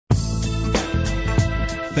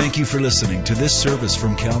Thank you for listening to this service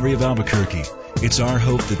from Calvary of Albuquerque. It's our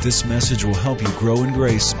hope that this message will help you grow in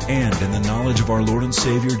grace and in the knowledge of our Lord and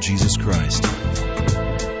Savior, Jesus Christ.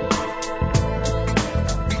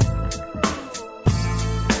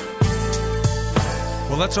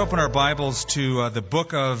 Well, let's open our Bibles to the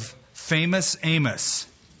book of famous Amos.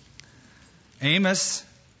 Amos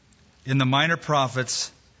in the Minor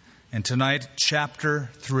Prophets, and tonight, chapter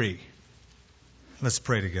 3. Let's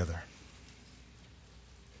pray together.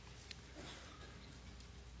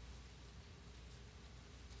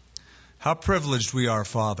 How privileged we are,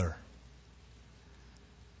 Father,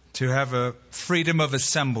 to have a freedom of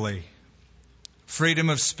assembly,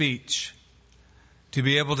 freedom of speech, to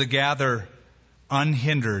be able to gather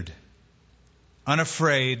unhindered,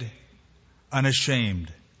 unafraid,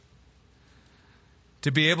 unashamed,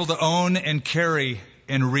 to be able to own and carry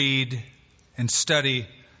and read and study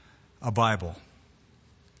a Bible.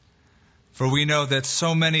 For we know that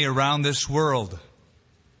so many around this world,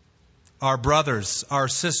 our brothers, our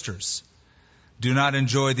sisters, do not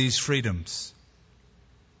enjoy these freedoms.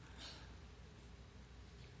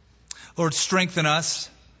 Lord, strengthen us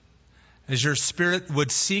as your Spirit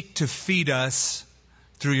would seek to feed us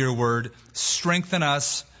through your word. Strengthen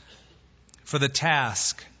us for the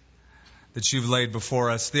task that you've laid before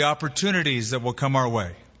us, the opportunities that will come our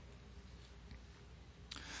way.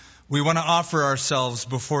 We want to offer ourselves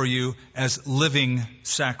before you as living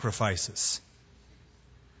sacrifices.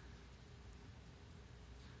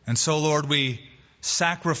 And so, Lord, we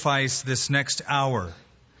sacrifice this next hour.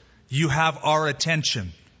 You have our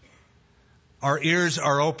attention. Our ears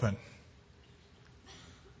are open.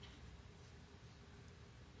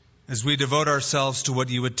 As we devote ourselves to what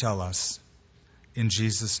you would tell us. In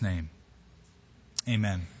Jesus' name.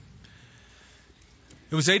 Amen.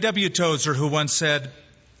 It was A.W. Tozer who once said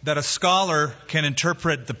that a scholar can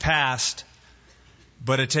interpret the past,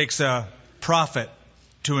 but it takes a prophet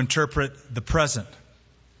to interpret the present.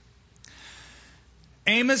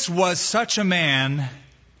 Amos was such a man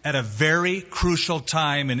at a very crucial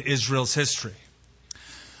time in Israel's history.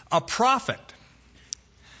 A prophet.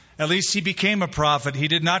 At least he became a prophet. He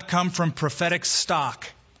did not come from prophetic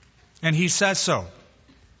stock. And he says so.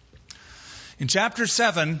 In chapter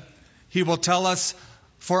 7, he will tell us,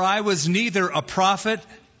 "For I was neither a prophet,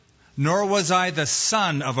 nor was I the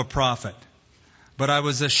son of a prophet, but I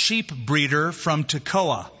was a sheep breeder from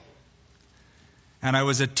Tekoa. And I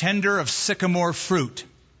was a tender of sycamore fruit."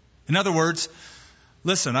 In other words,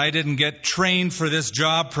 listen, I didn't get trained for this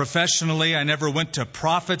job professionally. I never went to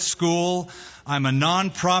prophet school. I'm a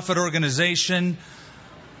non-profit organization.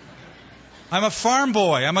 I'm a farm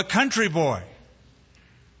boy. I'm a country boy.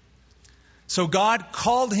 So God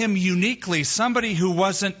called him uniquely, somebody who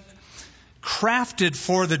wasn't crafted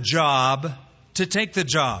for the job to take the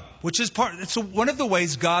job, which is it's one of the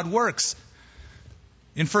ways God works.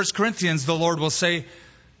 In 1 Corinthians, the Lord will say,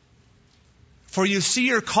 "For you see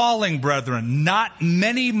your calling, brethren, not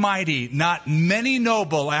many mighty, not many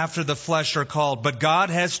noble after the flesh are called, but God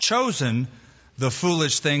has chosen the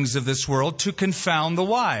foolish things of this world to confound the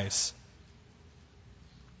wise."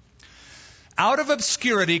 Out of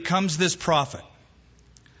obscurity comes this prophet.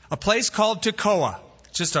 A place called Tekoa,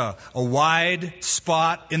 just a wide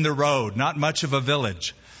spot in the road, not much of a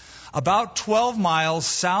village. About 12 miles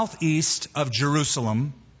southeast of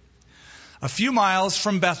Jerusalem, a few miles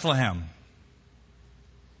from Bethlehem.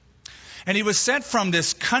 And he was sent from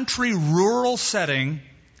this country rural setting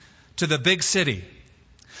to the big city.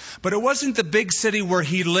 But it wasn't the big city where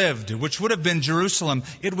he lived, which would have been Jerusalem.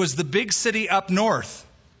 It was the big city up north.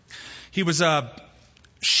 He was a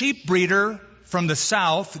sheep breeder from the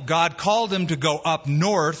south. God called him to go up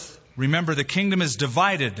north. Remember, the kingdom is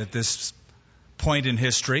divided at this point in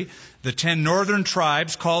history. The 10 northern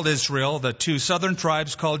tribes called Israel, the 2 southern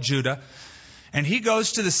tribes called Judah. And he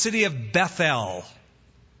goes to the city of Bethel.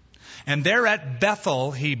 And there at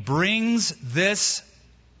Bethel, he brings this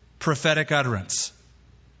prophetic utterance.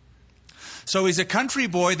 So he's a country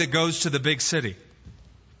boy that goes to the big city.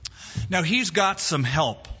 Now he's got some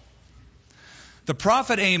help. The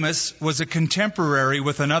prophet Amos was a contemporary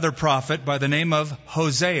with another prophet by the name of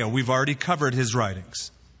Hosea. We've already covered his writings.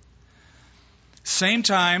 Same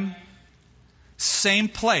time, same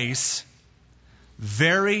place,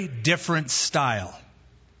 very different style.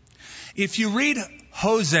 If you read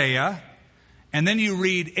Hosea and then you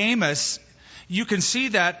read Amos, you can see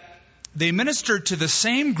that they ministered to the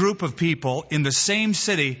same group of people in the same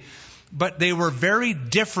city, but they were very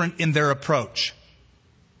different in their approach.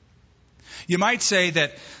 You might say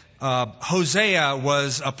that Hosea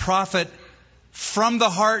was a prophet from the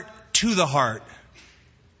heart to the heart.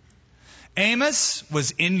 Amos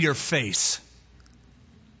was in your face.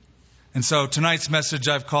 And so tonight's message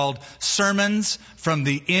I've called Sermons from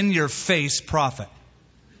the In-Your-Face Prophet.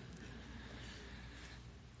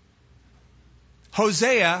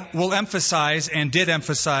 Hosea will emphasize, and did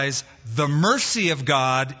emphasize, the mercy of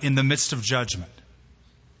God in the midst of judgment.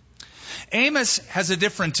 Amos has a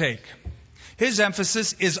different take. His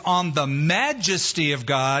emphasis is on the majesty of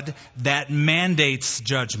God that mandates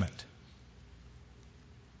judgment.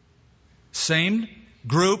 Same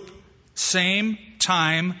group, same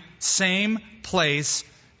time, same place,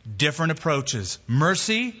 different approaches.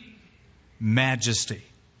 Mercy, majesty.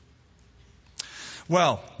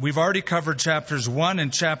 Well, we've already covered chapters 1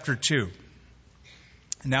 and chapter 2.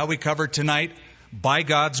 Now we cover tonight, by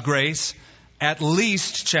God's grace, at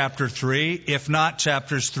least chapter 3, if not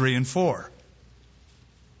chapters 3 and 4.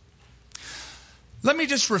 Let me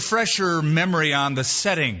just refresh your memory on the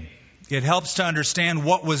setting. It helps to understand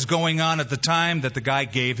what was going on at the time that the guy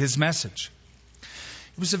gave his message.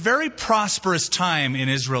 It was a very prosperous time in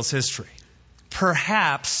Israel's history.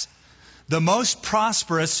 Perhaps the most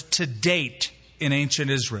prosperous to date in ancient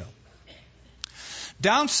Israel.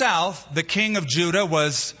 Down south, the king of Judah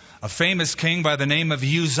was a famous king by the name of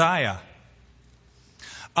Uzziah.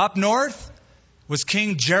 Up north was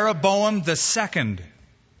King Jeroboam II.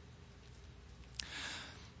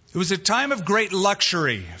 It was a time of great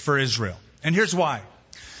luxury for Israel. And here's why.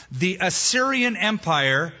 The Assyrian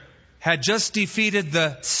Empire had just defeated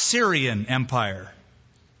the Syrian Empire.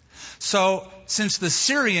 So, since the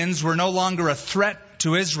Syrians were no longer a threat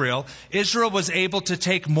to Israel, Israel was able to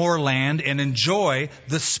take more land and enjoy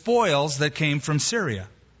the spoils that came from Syria.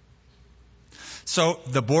 So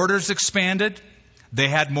the borders expanded, they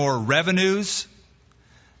had more revenues,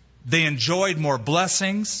 they enjoyed more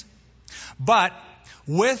blessings, but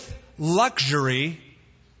with luxury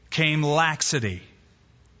came laxity.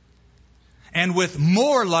 And with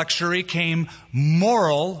more luxury came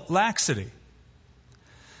moral laxity.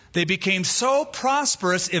 They became so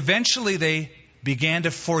prosperous, eventually they began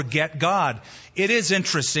to forget God. It is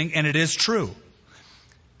interesting, and it is true.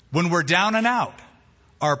 When we're down and out,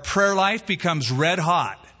 our prayer life becomes red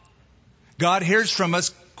hot. God hears from us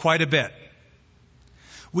quite a bit.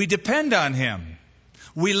 We depend on Him.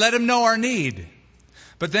 We let Him know our need.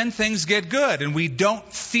 But then things get good, and we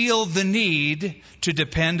don't feel the need to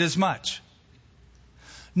depend as much.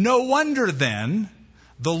 No wonder, then,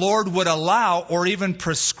 the Lord would allow or even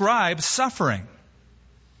prescribe suffering.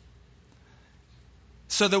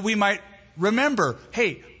 So that we might remember,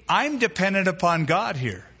 hey, I'm dependent upon God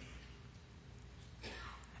here.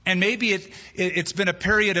 And maybe it's been a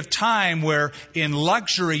period of time where in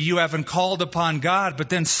luxury you haven't called upon God, but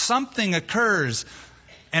then something occurs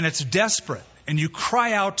and it's desperate. And you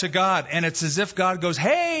cry out to God, and it's as if God goes,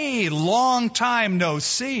 hey, long time no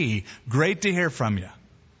see. Great to hear from you.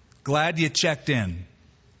 Glad you checked in.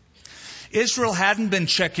 Israel hadn't been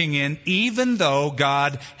checking in, even though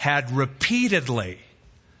God had repeatedly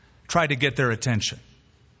tried to get their attention.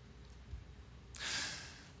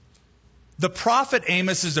 The prophet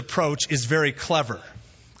Amos's approach is very clever.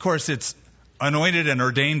 Of course, it's anointed and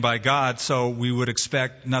ordained by God, so we would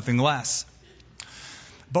expect nothing less.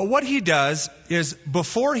 But what he does is,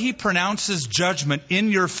 before he pronounces judgment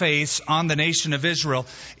in your face on the nation of Israel,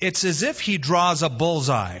 it's as if he draws a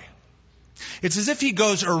bullseye. It's as if he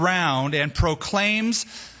goes around and proclaims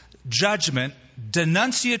judgment,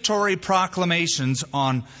 denunciatory proclamations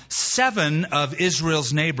on 7 of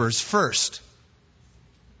Israel's neighbors first.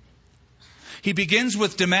 He begins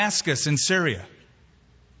with Damascus in Syria.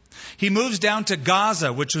 He moves down to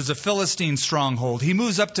Gaza, which was a Philistine stronghold. He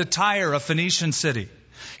moves up to Tyre, a Phoenician city.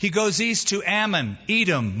 He goes east to Ammon,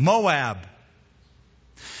 Edom, Moab.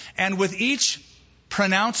 And with each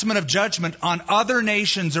pronouncement of judgment on other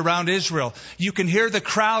nations around Israel, you can hear the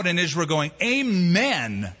crowd in Israel going,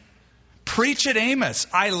 Amen. Preach it, Amos.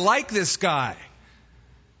 I like this guy.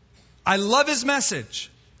 I love his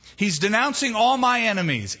message. He's denouncing all my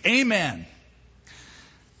enemies. Amen.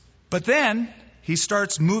 But then he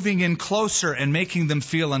starts moving in closer and making them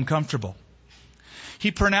feel uncomfortable.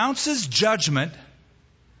 He pronounces judgment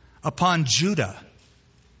upon Judah,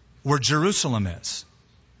 where Jerusalem is,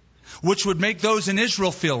 which would make those in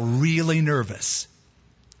Israel feel really nervous.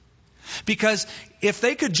 Because if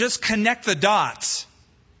they could just connect the dots,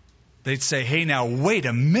 they'd say, hey, now, wait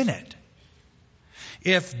a minute.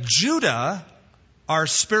 If Judah, our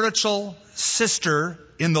spiritual sister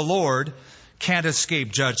in the Lord, can't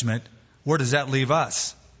escape judgment, where does that leave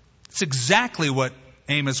us? It's exactly what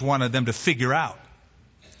Amos wanted them to figure out.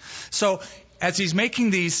 So, as he's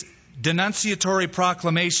making these denunciatory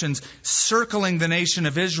proclamations circling the nation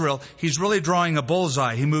of Israel, he's really drawing a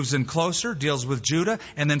bullseye. He moves in closer, deals with Judah,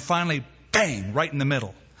 and then finally, bang, right in the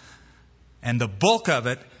middle. And the bulk of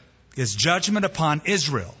it is judgment upon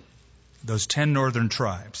Israel, those 10 northern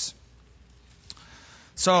tribes.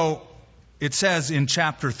 So it says in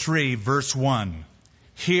chapter 3, verse 1,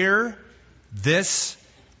 hear this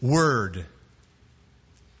word.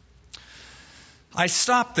 I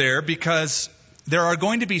stop there because there are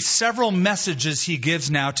going to be several messages he gives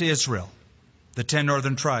now to Israel, the 10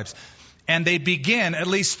 northern tribes. And they begin, at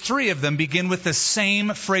least 3 of them begin with the same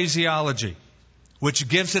phraseology, which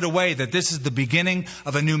gives it away that this is the beginning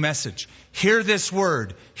of a new message. Hear this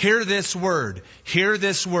word, hear this word, hear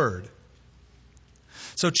this word.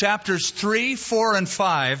 So chapters 3, 4, and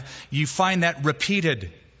 5, you find that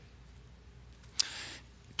repeated.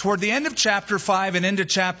 Toward the end of chapter 5 and into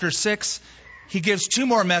chapter 6, he gives 2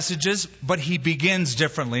 more messages, but he begins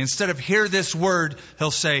differently. Instead of hear this word,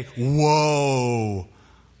 he'll say, whoa,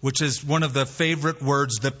 which is one of the favorite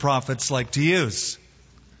words that prophets like to use.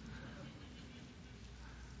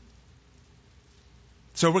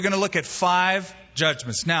 So we're going to look at 5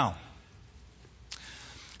 judgments. Now,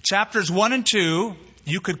 chapters 1 and 2,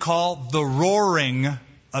 you could call the roaring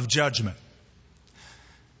of judgment.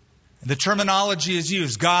 The terminology is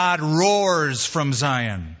used. God roars from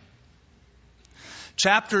Zion.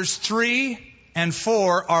 Chapters 3 and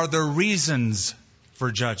 4 are the reasons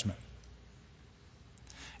for judgment.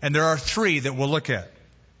 And there are 3 that we'll look at.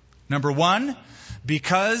 Number 1,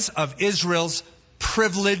 because of Israel's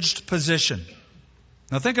privileged position.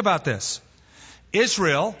 Now think about this.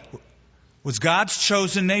 Israel was God's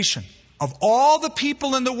chosen nation. Of all the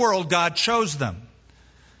people in the world, God chose them.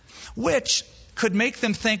 Which could make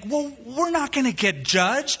them think, well, we're not going to get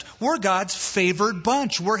judged. We're God's favored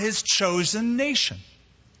bunch. We're His chosen nation.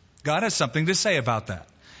 God has something to say about that.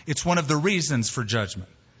 It's one of the reasons for judgment.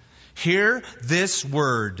 Hear this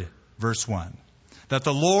word, verse 1, that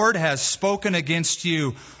the Lord has spoken against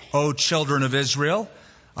you, O children of Israel,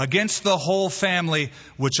 against the whole family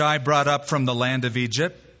which I brought up from the land of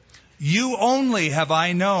Egypt. You only have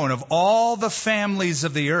I known of all the families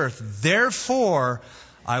of the earth. Therefore,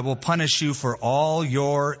 I will punish you for all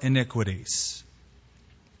your iniquities.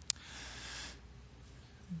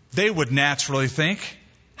 They would naturally think,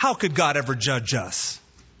 how could God ever judge us?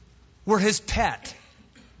 We're His pet.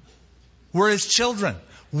 We're His children.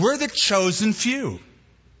 We're the chosen few.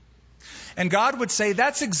 And God would say,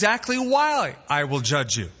 that's exactly why I will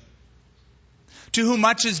judge you. To whom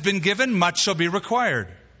much has been given, much shall be required.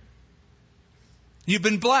 You've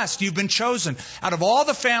been blessed. You've been chosen. Out of all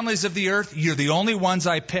the families of the earth, you're the only ones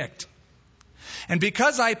I picked. And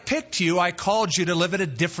because I picked you, I called you to live at a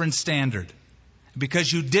different standard.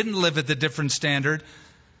 Because you didn't live at the different standard,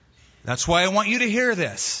 that's why I want you to hear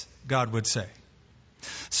this, God would say.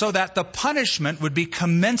 So that the punishment would be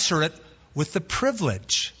commensurate with the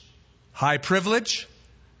privilege. High privilege,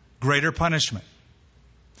 greater punishment.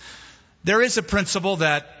 There is a principle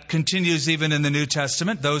that continues even in the New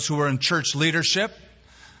Testament. Those who are in church leadership,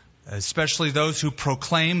 especially those who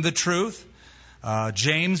proclaim the truth,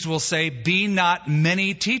 James will say, be not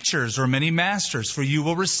many teachers or many masters, for you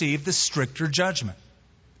will receive the stricter judgment.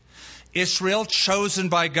 Israel, chosen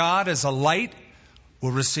by God as a light,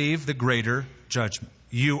 will receive the greater judgment.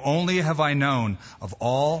 You only have I known of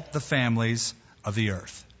all the families of the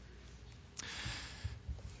earth.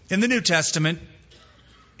 In the New Testament,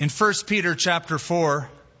 in 1 Peter chapter 4,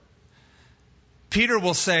 Peter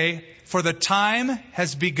will say, for the time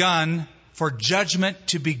has begun for judgment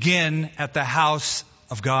to begin at the house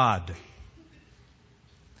of God.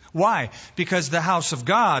 Why? Because the house of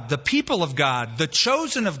God, the people of God, the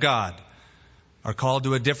chosen of God, are called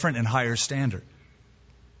to a different and higher standard.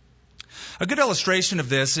 A good illustration of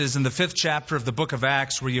this is in the 5th chapter of the book of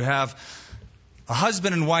Acts, where you have a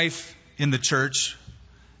husband and wife in the church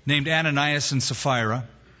named Ananias and Sapphira,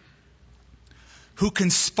 who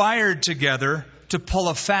conspired together to pull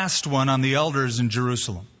a fast one on the elders in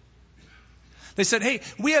Jerusalem. They said, hey,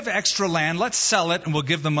 we have extra land, let's sell it and we'll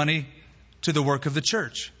give the money to the work of the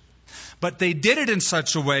church. But they did it in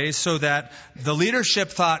such a way so that the leadership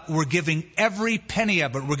thought, we're giving every penny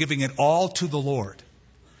of it, we're giving it all to the Lord.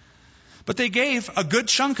 But they gave a good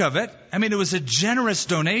chunk of it. I mean, it was a generous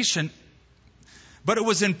donation, but it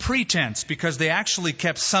was in pretense because they actually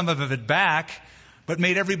kept some of it back, but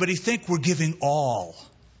made everybody think we're giving all.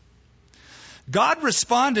 God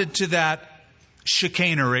responded to that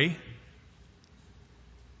chicanery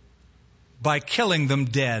by killing them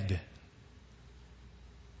dead.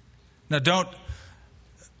 Now, don't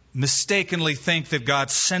mistakenly think that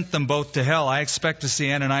God sent them both to hell. I expect to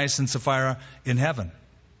see Ananias and Sapphira in heaven.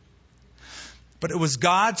 But it was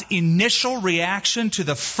God's initial reaction to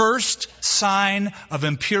the first sign of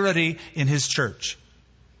impurity in His church.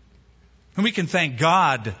 And we can thank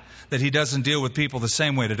God that He doesn't deal with people the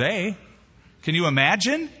same way today. Can you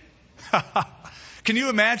imagine? Can you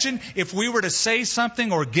imagine if we were to say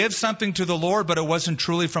something or give something to the Lord, but it wasn't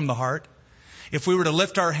truly from the heart? If we were to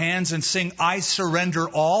lift our hands and sing, I surrender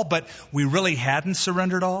all, but we really hadn't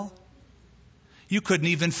surrendered all? You couldn't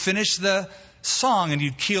even finish the song and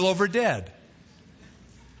you'd keel over dead.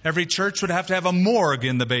 Every church would have to have a morgue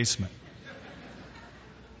in the basement.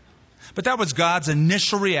 But that was God's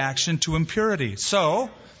initial reaction to impurity. So,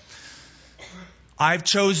 I've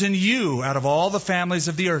chosen you out of all the families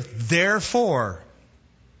of the earth. Therefore,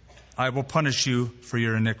 I will punish you for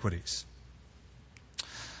your iniquities.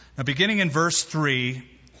 Now, beginning in verse 3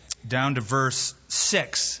 down to verse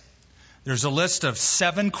 6, there's a list of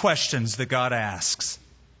 7 questions that God asks.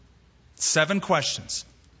 7 questions.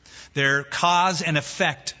 They're cause and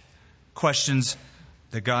effect questions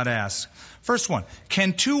that God asks. First one,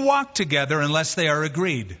 can 2 walk together unless they are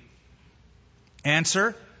agreed?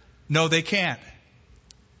 Answer, no, they can't.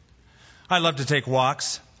 I love to take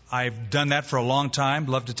walks. I've done that for a long time.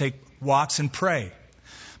 Love to take walks and pray.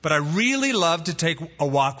 But I really love to take a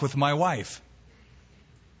walk with my wife.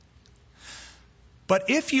 But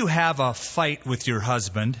if you have a fight with your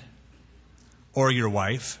husband or your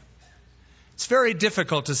wife, it's very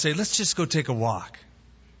difficult to say, let's just go take a walk.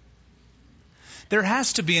 There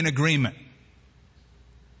has to be an agreement.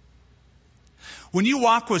 When you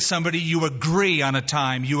walk with somebody, you agree on a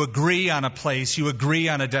time, you agree on a place, you agree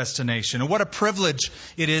on a destination. And what a privilege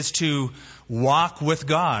it is to walk with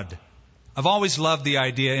God. I've always loved the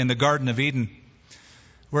idea in the Garden of Eden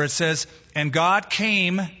where it says, and God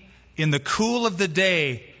came in the cool of the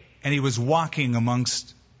day and He was walking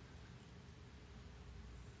amongst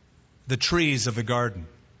the trees of the garden.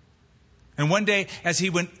 And one day as He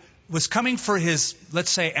was coming for His,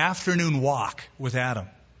 let's say, afternoon walk with Adam,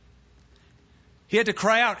 He had to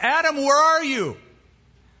cry out, Adam, where are you?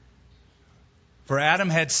 For Adam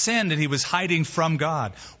had sinned and he was hiding from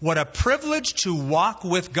God. What a privilege to walk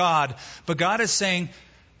with God. But God is saying,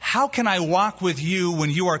 how can I walk with you when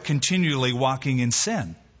you are continually walking in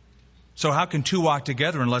sin? So how can 2 walk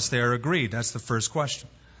together unless they are agreed? That's the first question.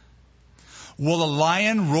 Will a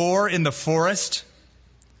lion roar in the forest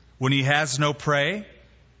when he has no prey?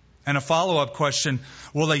 And a follow-up question,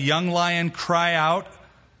 will a young lion cry out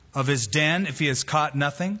of his den if he has caught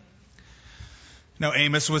nothing? Now,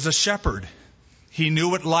 Amos was a shepherd. He knew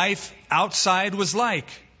what life outside was like.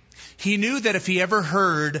 He knew that if he ever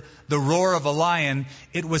heard the roar of a lion,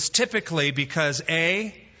 it was typically because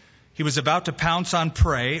A, he was about to pounce on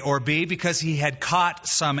prey, or B, because he had caught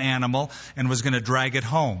some animal and was going to drag it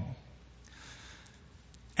home.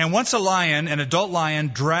 And once a lion, an adult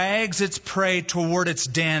lion, drags its prey toward its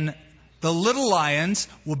den, the little lions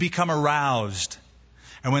will become aroused.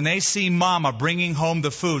 And when they see Mama bringing home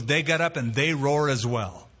the food, they get up and they roar as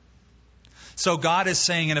well. So God is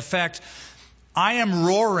saying, in effect, I am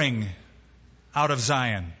roaring out of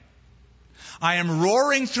Zion. I am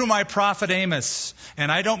roaring through my prophet Amos,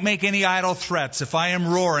 and I don't make any idle threats. If I am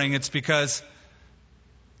roaring, it's because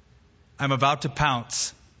I'm about to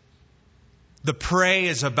pounce. The prey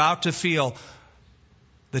is about to feel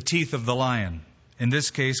the teeth of the lion. In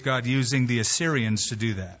this case, God using the Assyrians to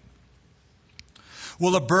do that.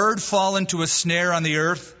 Will a bird fall into a snare on the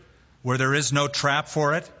earth where there is no trap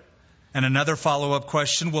for it? And another follow-up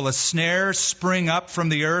question, will a snare spring up from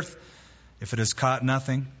the earth if it has caught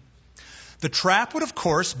nothing? The trap would, of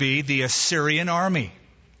course, be the Assyrian army.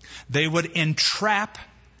 They would entrap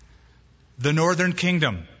the northern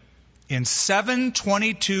kingdom. In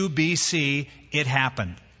 722 BC, it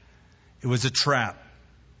happened. It was a trap.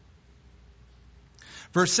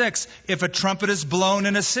 Verse 6, if a trumpet is blown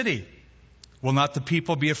in a city, will not the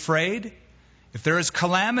people be afraid? If there is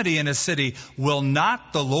calamity in a city, will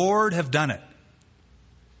not the Lord have done it?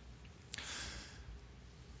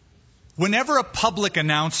 Whenever a public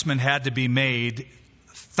announcement had to be made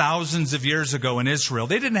thousands of years ago in Israel,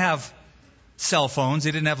 they didn't have cell phones,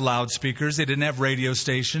 they didn't have loudspeakers, they didn't have radio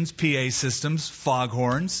stations, PA systems,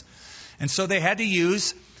 foghorns. And so they had to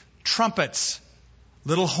use trumpets,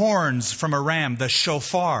 little horns from a ram, the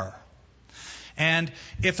shofar. And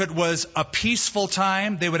if it was a peaceful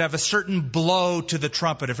time, they would have a certain blow to the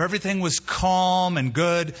trumpet. If everything was calm and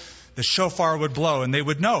good, the shofar would blow. And they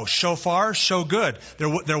would know, shofar, show good.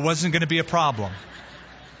 There wasn't going to be a problem.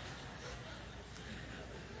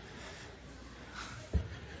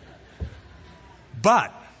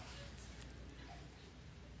 But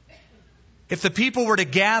if the people were to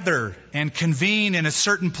gather and convene in a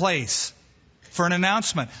certain place for an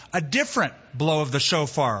announcement, a different blow of the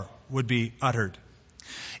shofar would be uttered.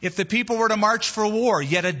 If the people were to march for war,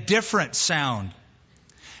 yet a different sound.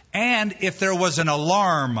 And if there was an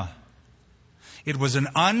alarm, it was an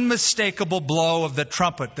unmistakable blow of the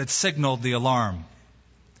trumpet that signaled the alarm.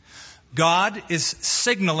 God is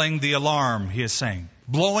signaling the alarm, he is saying,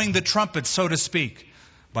 blowing the trumpet, so to speak,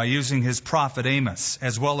 by using his prophet Amos,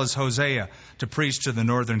 as well as Hosea, to preach to the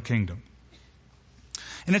northern kingdom.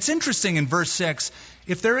 And it's interesting in verse 6,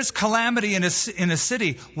 if there is calamity in a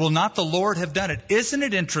city, will not the Lord have done it? Isn't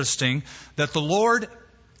it interesting that the Lord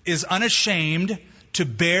is unashamed to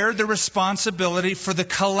bear the responsibility for the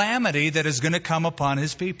calamity that is going to come upon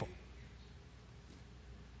his people?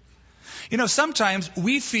 You know, sometimes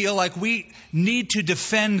we feel like we need to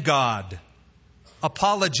defend God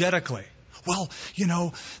apologetically. Well, you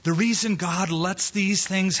know, the reason God lets these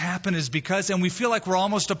things happen is because, and we feel like we're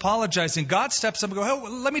almost apologizing. God steps up and goes, oh,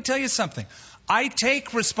 let me tell you something. I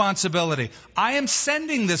take responsibility. I am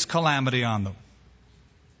sending this calamity on them.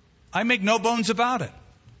 I make no bones about it.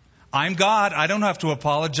 I'm God. I don't have to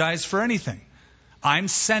apologize for anything. I'm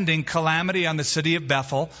sending calamity on the city of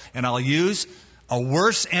Bethel, and I'll use a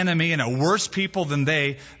worse enemy and a worse people than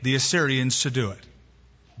they, the Assyrians, to do it.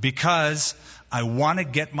 Because I want to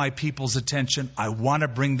get my people's attention. I want to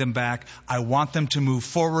bring them back. I want them to move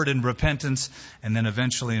forward in repentance and then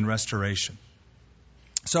eventually in restoration.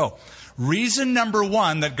 So, reason number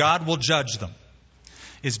one that God will judge them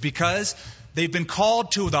is because they've been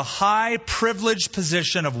called to the high privileged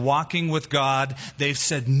position of walking with God. They've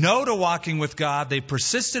said no to walking with God. They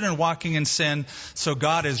persisted in walking in sin. So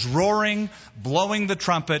God is roaring, blowing the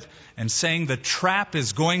trumpet, and saying the trap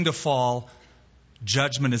is going to fall.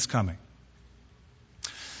 Judgment is coming.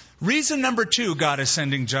 Reason number two God is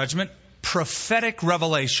sending judgment, prophetic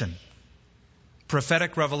revelation.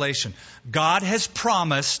 Prophetic revelation. God has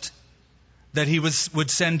promised that he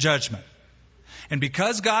would send judgment. And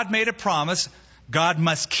because God made a promise, God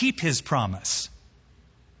must keep his promise.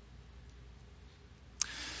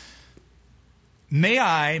 May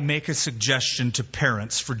I make a suggestion to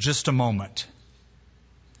parents for just a moment?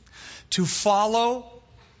 To follow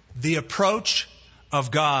the approach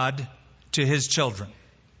of God to his children.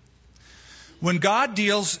 When God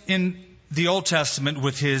deals in the Old Testament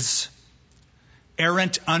with his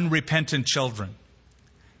errant, unrepentant children,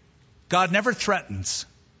 God never threatens.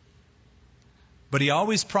 But he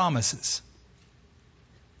always promises.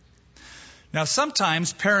 Now,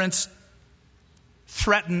 sometimes parents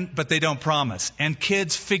threaten, but they don't promise. And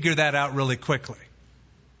kids figure that out really quickly.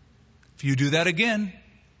 If you do that again,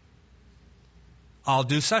 I'll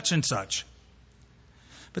do such and such.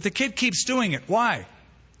 But the kid keeps doing it. Why?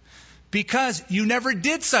 Because you never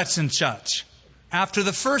did such and such after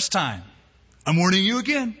the first time. I'm warning you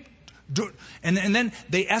again. And then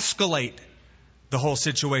they escalate the whole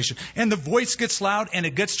situation. And the voice gets loud and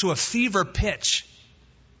it gets to a fever pitch.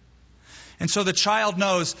 And so the child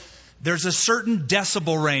knows there's a certain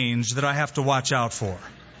decibel range that I have to watch out for.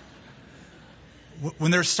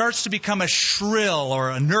 When there starts to become a shrill or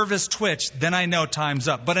a nervous twitch, then I know time's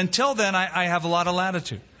up. But until then, I have a lot of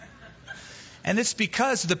latitude. And it's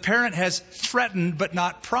because the parent has threatened but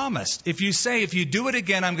not promised. If you say, if you do it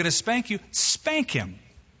again, I'm going to spank you, spank him.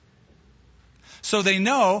 So they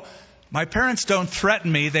know, my parents don't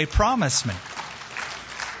threaten me, they promise me.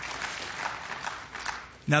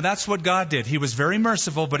 Now that's what God did. He was very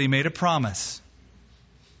merciful, but he made a promise.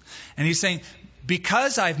 And he's saying,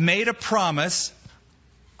 because I've made a promise,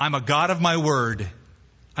 I'm a God of my word.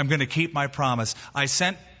 I'm going to keep my promise. I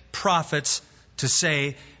sent prophets to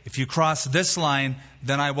say, if you cross this line,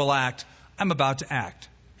 then I will act. I'm about to act.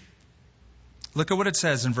 Look at what it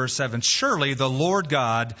says in verse 7. Surely the Lord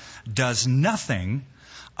God does nothing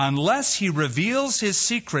unless he reveals his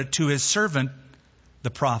secret to his servant, the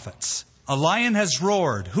prophets. A lion has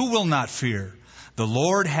roared. Who will not fear? The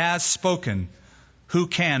Lord has spoken. Who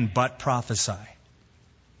can but prophesy?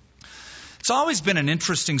 It's always been an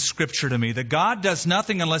interesting scripture to me that God does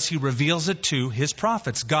nothing unless he reveals it to his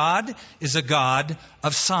prophets. God is a God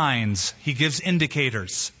of signs. He gives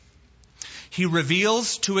indicators. He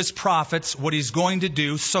reveals to his prophets what he's going to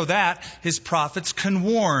do so that his prophets can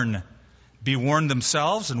be warned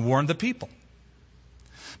themselves and warn the people.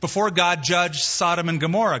 Before God judged Sodom and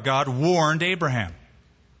Gomorrah, God warned Abraham.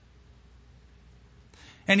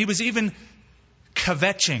 And he was even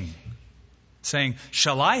kvetching, saying,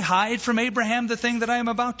 shall I hide from Abraham the thing that I am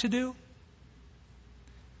about to do?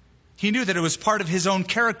 He knew that it was part of his own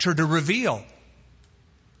character to reveal.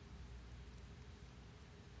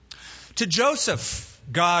 To Joseph,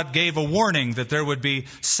 God gave a warning that there would be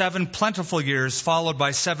 7 plentiful years followed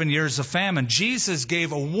by 7 years of famine. Jesus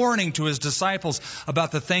gave a warning to his disciples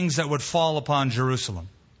about the things that would fall upon Jerusalem.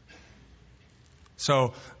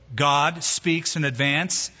 So God speaks in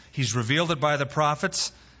advance. He's revealed it by the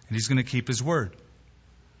prophets. And He's going to keep His word.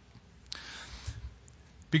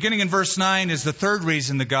 Beginning in verse 9 is the third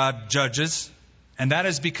reason that God judges, and that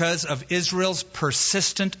is because of Israel's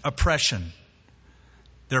persistent oppression.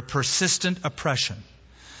 Their persistent oppression.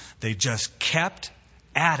 They just kept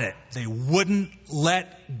at it. They wouldn't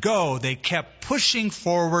let go. They kept pushing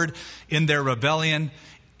forward in their rebellion,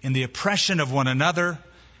 in the oppression of one another,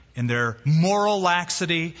 in their moral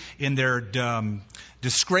laxity, in their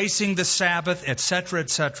disgracing the Sabbath, etc.,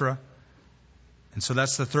 etc. And so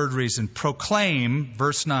that's the third reason. Proclaim,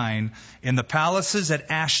 verse 9, in the palaces at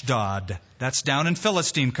Ashdod. That's down in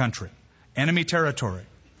Philistine country, enemy territory.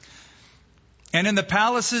 And in the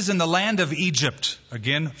palaces in the land of Egypt,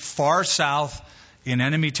 again, far south in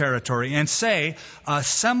enemy territory. And say,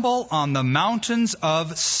 assemble on the mountains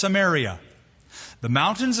of Samaria. The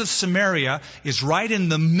mountains of Samaria is right in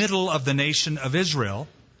the middle of the nation of Israel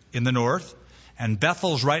in the north. And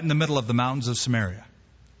Bethel's right in the middle of the mountains of Samaria.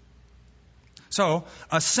 So,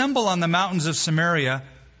 assemble on the mountains of Samaria,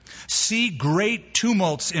 see great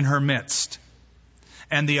tumults in her midst,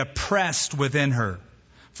 and the oppressed within her.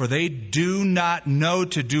 For they do not know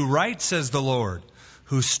to do right, says the Lord,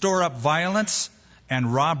 who store up violence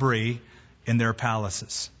and robbery in their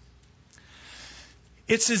palaces.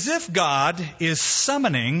 It's as if God is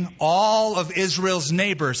summoning all of Israel's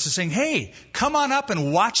neighbors to saying, hey, come on up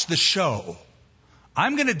and watch the show.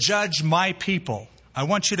 I'm going to judge my people. I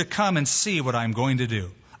want you to come and see what I'm going to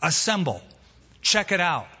do. Assemble. Check it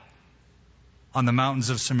out on the mountains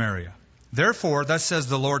of Samaria. Therefore, thus says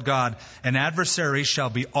the Lord God, an adversary shall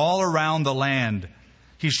be all around the land.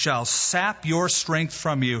 He shall sap your strength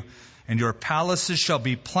from you, and your palaces shall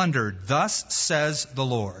be plundered. Thus says the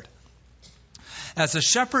Lord. As a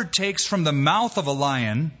shepherd takes from the mouth of a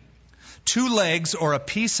lion 2 legs or a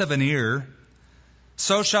piece of an ear,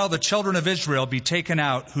 so shall the children of Israel be taken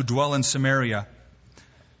out who dwell in Samaria,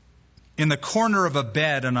 in the corner of a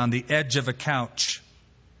bed and on the edge of a couch.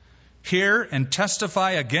 Hear and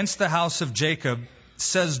testify against the house of Jacob,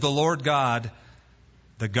 says the Lord God,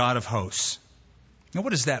 the God of hosts. Now, what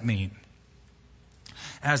does that mean?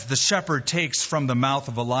 As the shepherd takes from the mouth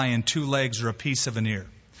of a lion 2 legs or a piece of an ear.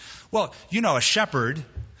 Well, you know, a shepherd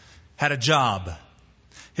had a job.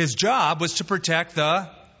 His job was to protect the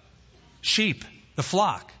sheep, the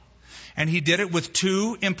flock. And he did it with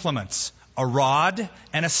 2 implements, a rod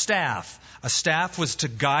and a staff. A staff was to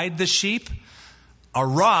guide the sheep. A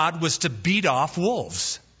rod was to beat off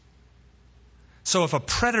wolves. So if a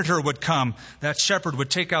predator would come, that shepherd would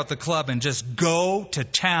take out the club and just go to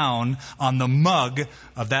town on the mug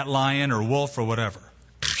of that lion or wolf or whatever.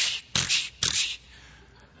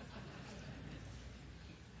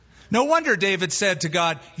 No wonder David said to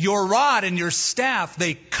God, your rod and your staff,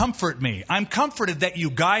 they comfort me. I'm comforted that you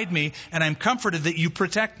guide me, and I'm comforted that you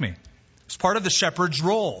protect me. It's part of the shepherd's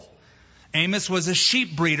role. Amos was a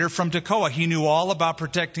sheep breeder from Tekoa. He knew all about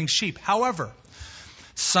protecting sheep. However,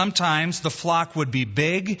 sometimes the flock would be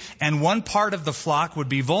big, and one part of the flock would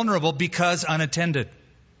be vulnerable because unattended.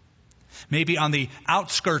 Maybe on the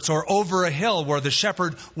outskirts or over a hill where the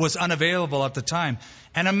shepherd was unavailable at the time.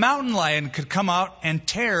 And a mountain lion could come out and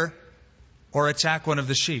tear or attack one of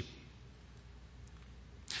the sheep.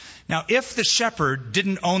 Now, if the shepherd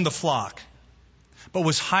didn't own the flock, but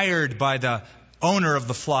was hired by the owner of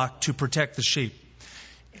the flock to protect the sheep,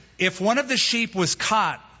 if one of the sheep was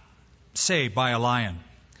caught, say, by a lion,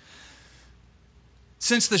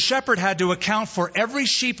 since the shepherd had to account for every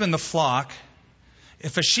sheep in the flock,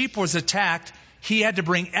 if a sheep was attacked, he had to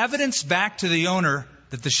bring evidence back to the owner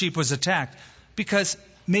that the sheep was attacked, because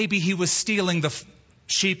maybe he was stealing the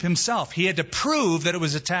sheep himself. He had to prove that it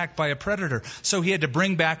was attacked by a predator. So he had to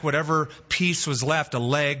bring back whatever piece was left, a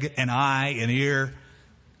leg, an eye, an ear,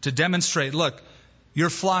 to demonstrate, look, your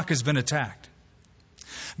flock has been attacked.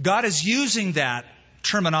 God is using that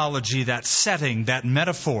terminology, that setting, that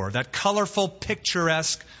metaphor, that colorful,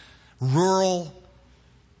 picturesque, rural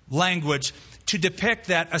language to depict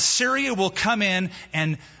that Assyria will come in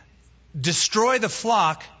and destroy the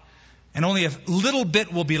flock, and only a little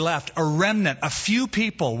bit will be left. A remnant, a few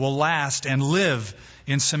people will last and live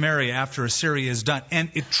in Samaria after Assyria is done. And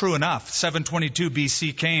it's true enough. 722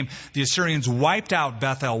 BC came. The Assyrians wiped out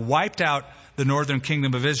Bethel, wiped out the northern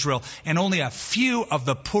kingdom of Israel, and only a few of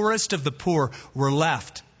the poorest of the poor were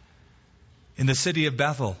left in the city of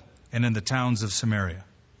Bethel and in the towns of Samaria.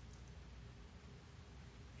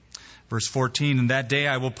 Verse 14, in that day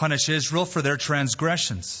I will punish Israel for their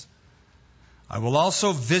transgressions. I will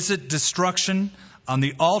also visit destruction on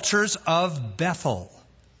the altars of Bethel.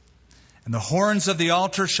 And the horns of the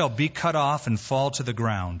altar shall be cut off and fall to the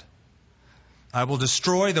ground. I will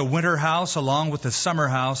destroy the winter house along with the summer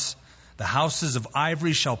house, The houses of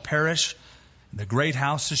ivory shall perish, and the great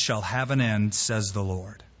houses shall have an end, says the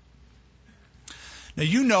Lord. Now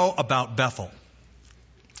you know about Bethel.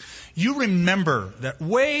 You remember that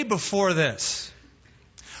way before this,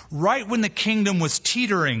 right when the kingdom was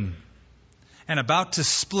teetering and about to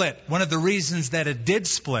split, one of the reasons that it did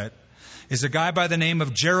split is a guy by the name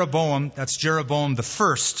of Jeroboam, that's Jeroboam the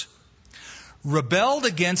first, rebelled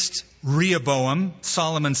against Rehoboam,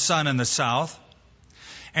 Solomon's son in the south,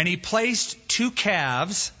 and he placed two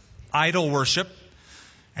calves, idol worship,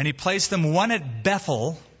 and he placed them one at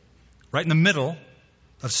Bethel, right in the middle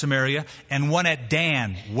of Samaria, and one at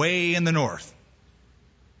Dan, way in the north.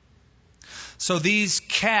 So these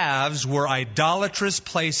calves were idolatrous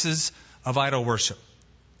places of idol worship.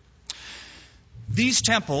 These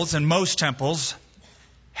temples, and most temples,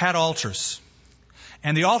 had altars.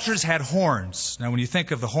 And the altars had horns. Now, when you think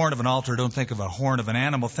of the horn of an altar, don't think of a horn of an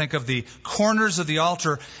animal. Think of the corners of the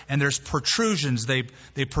altar, and there's protrusions. They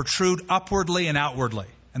protrude upwardly and outwardly,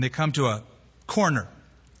 and they come to a corner.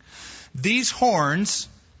 These horns,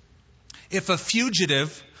 if a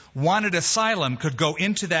fugitive wanted asylum, could go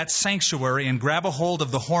into that sanctuary and grab a hold of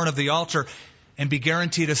the horn of the altar and be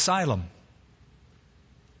guaranteed asylum.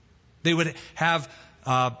 They would have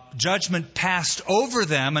judgment passed over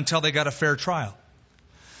them until they got a fair trial.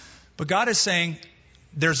 But God is saying,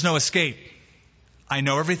 there's no escape. I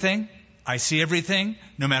know everything. I see everything.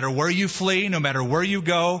 No matter where you flee, no matter where you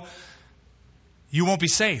go, you won't be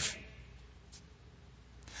safe.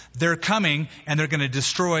 They're coming, and they're going to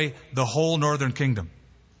destroy the whole northern kingdom.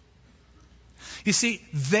 You see,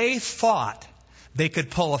 they thought they could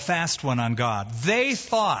pull a fast one on God. They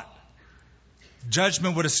thought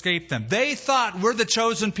judgment would escape them. They thought, we're the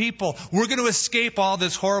chosen people. We're going to escape all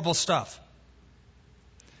this horrible stuff.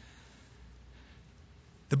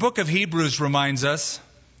 The book of Hebrews reminds us,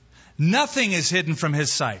 nothing is hidden from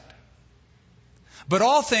His sight, but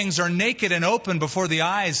all things are naked and open before the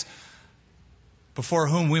eyes before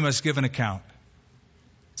whom we must give an account.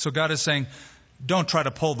 So God is saying, don't try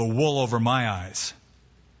to pull the wool over my eyes.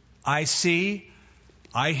 I see,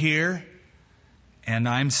 I hear, and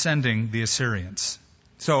I'm sending the Assyrians.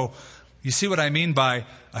 So you see what I mean by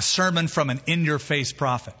a sermon from an in-your-face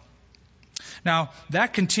prophet. Now,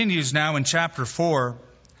 that continues now in chapter 4.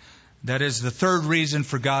 That is the third reason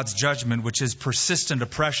for God's judgment, which is persistent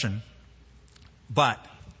oppression. But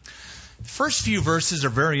the first few verses are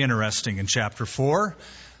very interesting in chapter 4.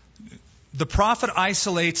 The prophet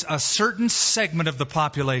isolates a certain segment of the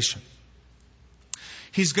population.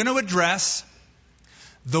 He's going to address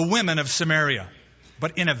the women of Samaria,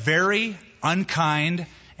 but in a very unkind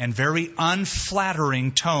and very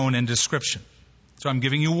unflattering tone and description. So I'm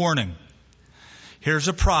giving you warning. Here's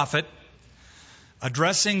a prophet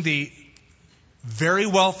addressing the very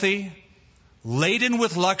wealthy, laden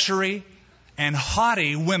with luxury, and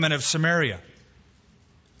haughty women of Samaria.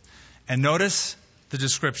 And notice the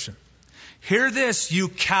description. Hear this, you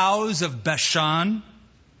cows of Bashan,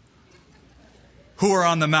 who are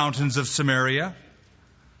on the mountains of Samaria,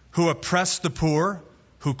 who oppress the poor,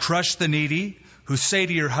 who crush the needy, who say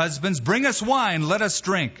to your husbands, bring us wine, let us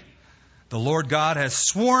drink. The Lord God has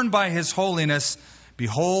sworn by His holiness,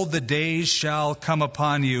 behold, the days shall come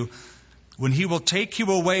upon you when He will take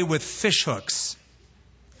you away with fish hooks,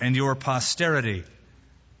 and your posterity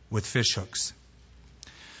with fish hooks.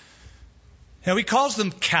 Now He calls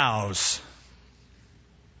them cows.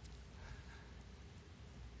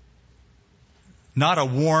 Not a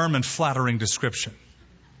warm and flattering description.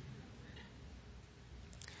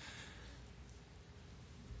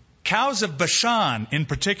 Cows of Bashan in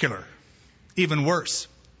particular, even worse.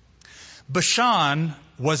 Bashan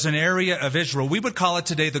was an area of Israel. We would call it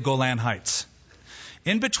today the Golan Heights.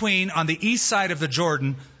 In between, on the east side of the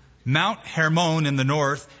Jordan, Mount Hermon in the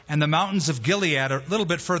north, and the mountains of Gilead, a little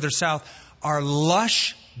bit further south, are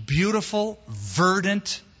lush, beautiful,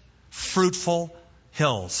 verdant, fruitful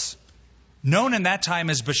hills. Known in that time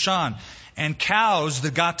as Bashan. And cows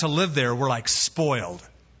that got to live there were like spoiled.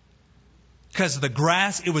 Because the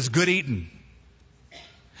grass, it was good eating.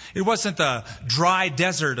 It wasn't the dry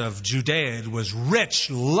desert of Judea. It was rich,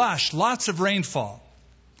 lush, lots of rainfall.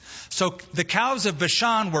 So the cows of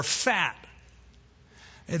Bashan were fat.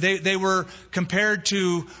 They were compared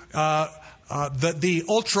to the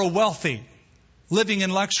ultra wealthy living in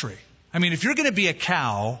luxury. I mean, if you're going to be a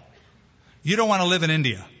cow, you don't want to live in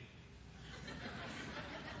India.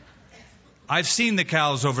 I've seen the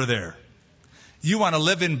cows over there. You want to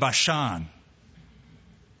live in Bashan.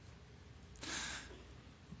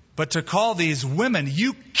 But to call these women,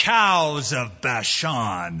 you cows of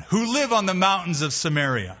Bashan, who live on the mountains of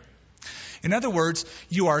Samaria. In other words,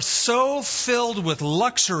 you are so filled with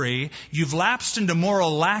luxury, you've lapsed into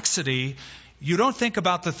moral laxity, you don't think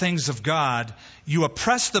about the things of God, you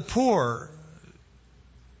oppress the poor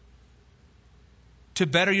to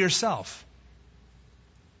better yourself.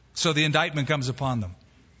 So the indictment comes upon them.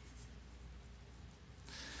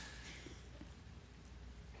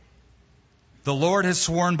 The Lord has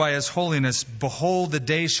sworn by His holiness, behold, the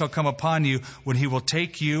day shall come upon you when He will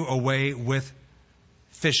take you away with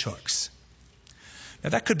fishhooks.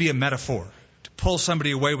 Now that could be a metaphor, to pull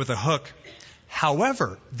somebody away with a hook.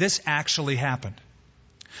 However, this actually happened.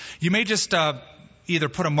 You may just either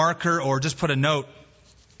put a marker or just put a note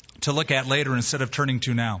to look at later instead of turning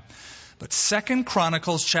to now. But 2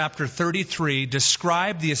 Chronicles chapter 33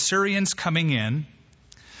 described the Assyrians coming in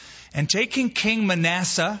and taking King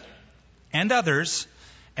Manasseh and others,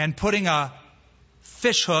 and putting a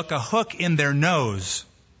fish hook, a hook in their nose.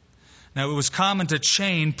 Now, it was common to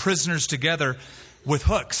chain prisoners together with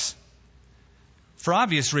hooks. For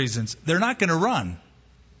obvious reasons. They're not going to run.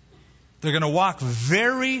 They're going to walk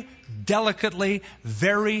very delicately,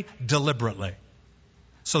 very deliberately.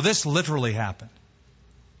 So this literally happened.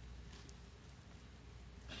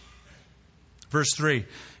 Verse 3,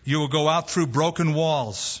 you will go out through broken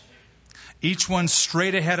walls, each one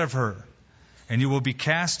straight ahead of her, and you will be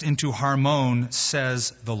cast into Harmon,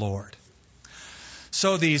 says the Lord.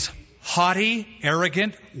 So these haughty,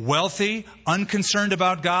 arrogant, wealthy, unconcerned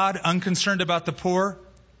about God, unconcerned about the poor,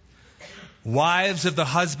 wives of the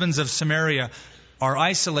husbands of Samaria are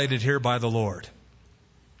isolated here by the Lord.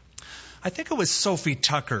 I think it was Sophie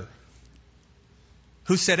Tucker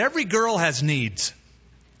who said every girl has needs.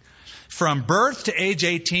 From birth to age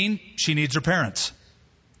 18, she needs her parents.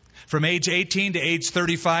 From age 18 to age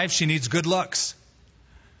 35, she needs good looks.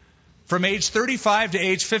 From age 35 to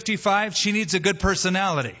age 55, she needs a good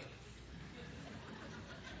personality.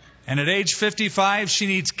 And at age 55, she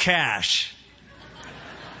needs cash.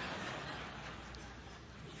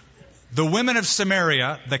 The women of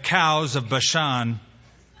Samaria, the cows of Bashan,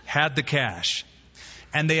 had the cash.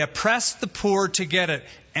 And they oppressed the poor to get it.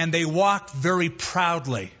 And they walked very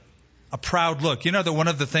proudly. A proud look. You know that one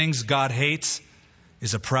of the things God hates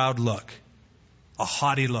is a proud look, a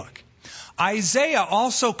haughty look. Isaiah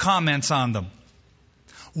also comments on them.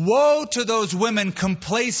 Woe to those women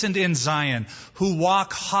complacent in Zion who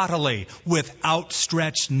walk haughtily with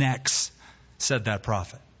outstretched necks, said that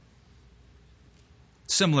prophet.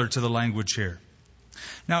 Similar to the language here.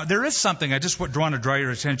 Now, there is something I just want to draw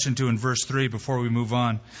your attention to in verse 3 before we move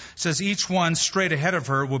on. It says, each one straight ahead of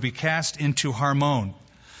her will be cast into Harmon.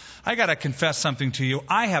 I got to confess something to you.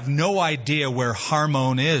 I have no idea where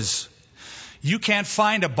Harmon is. You can't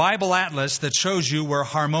find a Bible atlas that shows you where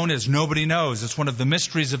Harmon is. Nobody knows. It's one of the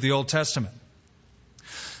mysteries of the Old Testament.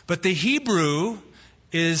 But the Hebrew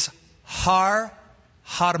is Har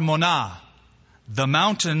Harmonah, the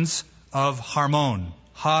mountains of Harmon.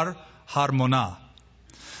 Har Harmonah.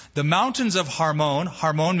 The mountains of Harmon,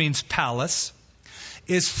 Harmon means palace,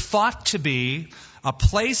 is thought to be a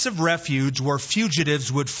place of refuge where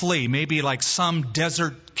fugitives would flee, maybe like some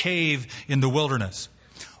desert cave in the wilderness.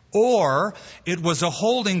 Or it was a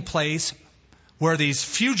holding place where these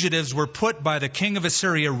fugitives were put by the king of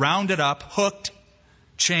Assyria, rounded up, hooked,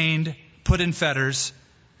 chained, put in fetters,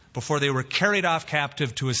 before they were carried off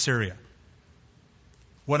captive to Assyria.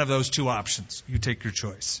 One of those two options. You take your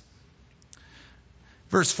choice.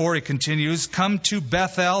 Verse 4, it continues, come to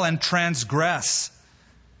Bethel and transgress.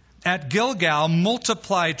 At Gilgal,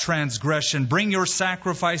 multiply transgression. Bring your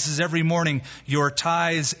sacrifices every morning, your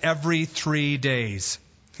tithes every 3 days.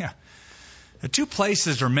 Yeah. The two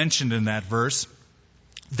places are mentioned in that verse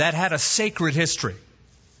that had a sacred history.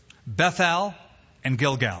 Bethel and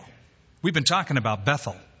Gilgal. We've been talking about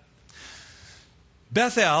Bethel.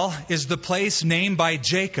 Bethel is the place named by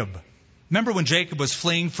Jacob. Remember when Jacob was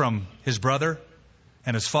fleeing from his brother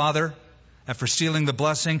and his father after stealing the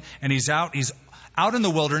blessing? And he's out in the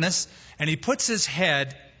wilderness, and he puts his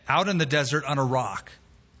head out in the desert on a rock.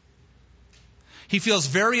 He feels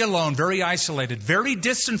very alone, very isolated, very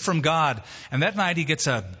distant from God. And that night he gets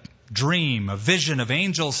a dream, a vision of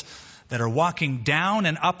angels that are walking down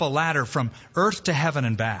and up a ladder from earth to heaven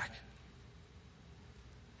and back.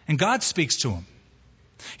 And God speaks to him.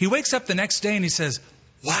 He wakes up the next day and he says,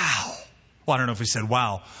 wow. Well, I don't know if he said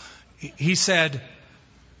wow. He said,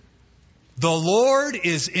 the Lord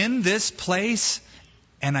is in this place,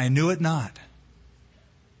 and I knew it not.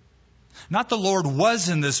 Not the Lord was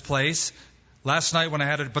in this place last night when I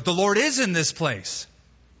had it, but the Lord is in this place.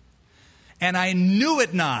 And I knew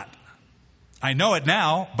it not. I know it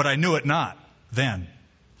now, but I knew it not then.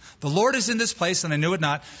 The Lord is in this place, and I knew it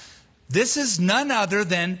not. This is none other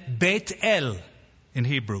than Beit El in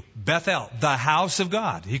Hebrew. Bethel, the house of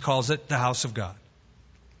God. He calls it the house of God.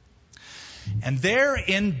 And there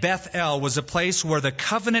in Bethel was a place where the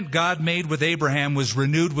covenant God made with Abraham was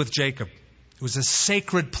renewed with Jacob. It was a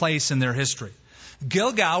sacred place in their history.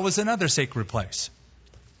 Gilgal was another sacred place.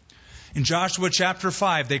 In Joshua chapter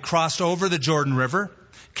 5, they crossed over the Jordan River,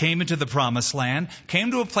 came into the promised land,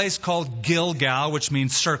 came to a place called Gilgal, which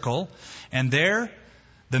means circle, and there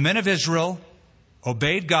the men of Israel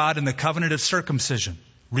obeyed God in the covenant of circumcision,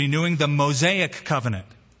 renewing the Mosaic covenant.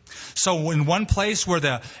 So in one place where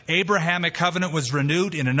the Abrahamic covenant was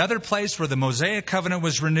renewed, in another place where the Mosaic covenant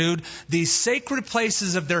was renewed, these sacred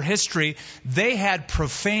places of their history, they had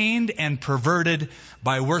profaned and perverted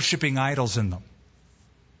by worshiping idols in them.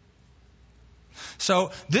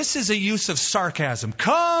 So this is a use of sarcasm.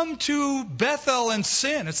 Come to Bethel and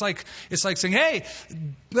sin. It's like saying, hey,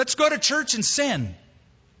 let's go to church and sin.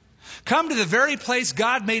 Come to the very place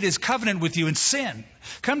God made his covenant with you and sin.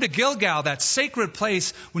 Come to Gilgal, that sacred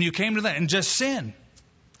place when you came to that, and just sin.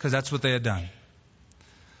 Because that's what they had done.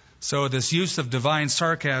 So this use of divine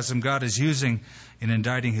sarcasm God is using in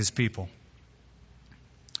indicting his people.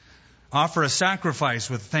 Offer a sacrifice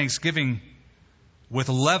with thanksgiving with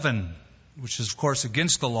leaven, which is of course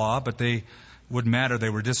against the law, but they wouldn't matter. They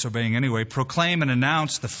were disobeying anyway. Proclaim and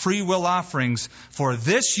announce the free will offerings. For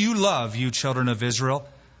this you love, you children of Israel,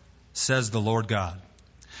 says the Lord God.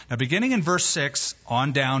 Now, beginning in verse 6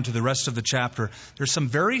 on down to the rest of the chapter, there's some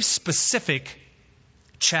very specific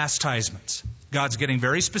chastisements. God's getting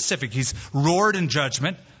very specific. He's roared in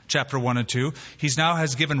judgment, chapter 1 and 2. He now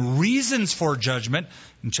has given reasons for judgment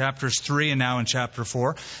in chapters 3 and now in chapter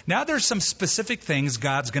 4. Now there's some specific things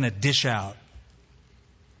God's going to dish out.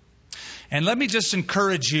 And let me just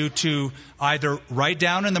encourage you to either write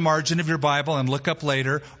down in the margin of your Bible and look up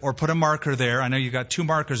later, or put a marker there. I know you got 2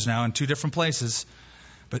 markers now in 2 different places.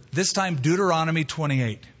 But this time, Deuteronomy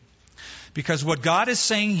 28. Because what God is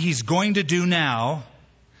saying he's going to do now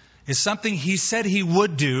is something he said he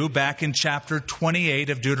would do back in chapter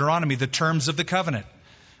 28 of Deuteronomy, the terms of the covenant.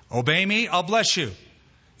 Obey me, I'll bless you.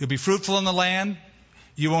 You'll be fruitful in the land.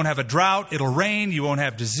 You won't have a drought. It'll rain. You won't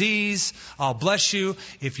have disease. I'll bless you.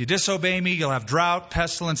 If you disobey me, you'll have drought,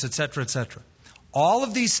 pestilence, etc., etc. All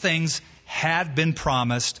of these things had been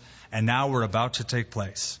promised, and now were about to take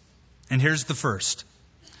place. And here's the first.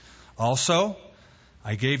 Also,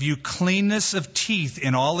 I gave you cleanness of teeth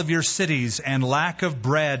in all of your cities, and lack of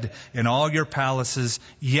bread in all your palaces,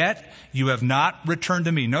 yet you have not returned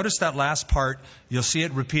to me. Notice that last part. You'll see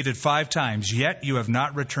it repeated 5 times. Yet you have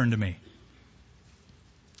not returned to me.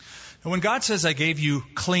 And when God says, I gave you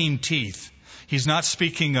clean teeth, he's not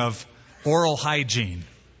speaking of oral hygiene.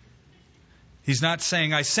 He's not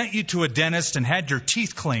saying, I sent you to a dentist and had your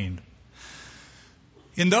teeth cleaned.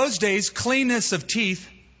 In those days, cleanness of teeth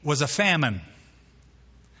was a famine.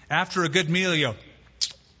 After a good meal, you go,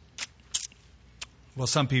 well,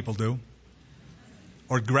 some people do.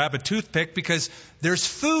 Or grab a toothpick because there's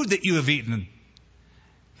food that you have eaten.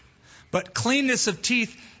 But cleanness of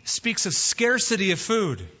teeth speaks of scarcity of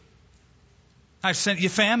food. I've sent you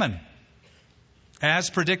famine, as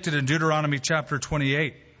predicted in Deuteronomy chapter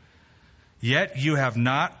 28. Yet you have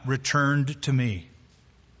not returned to me.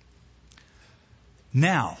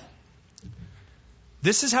 Now,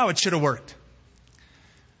 this is how it should have worked.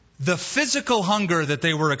 The physical hunger that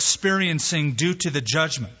they were experiencing due to the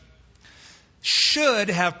judgment should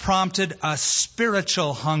have prompted a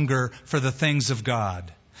spiritual hunger for the things of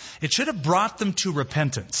God. It should have brought them to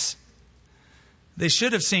repentance. They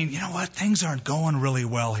should have seen, you know what, things aren't going really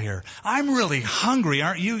well here. I'm really hungry,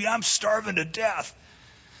 aren't you? I'm starving to death.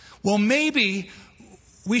 Well, maybe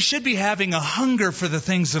we should be having a hunger for the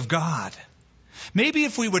things of God. Maybe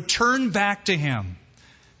if we would turn back to him,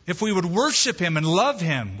 if we would worship him and love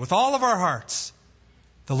him with all of our hearts,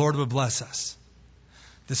 the Lord would bless us.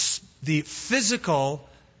 The physical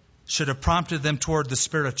should have prompted them toward the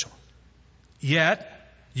spiritual. Yet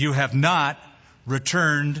you have not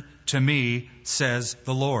returned to me, says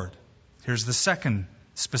the Lord. Here's the second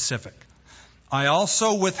specific. I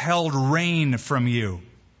also withheld rain from you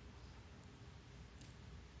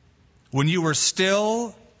when you were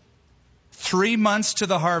still 3 months to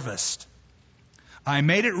the harvest. I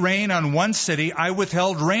made it rain on one city. I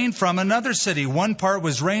withheld rain from another city. One part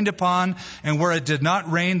was rained upon, and where it did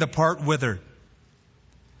not rain, the part withered.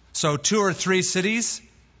 So 2 or 3 cities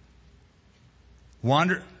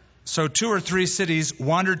wandered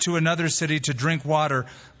to another city to drink water,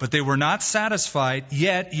 but they were not satisfied,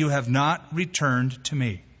 yet you have not returned to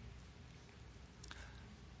me.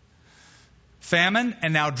 Famine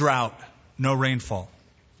and now drought, no rainfall.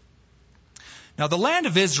 Now, the land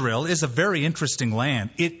of Israel is a very interesting land.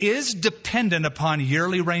 It is dependent upon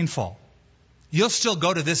yearly rainfall. You'll still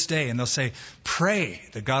go to this day and they'll say, pray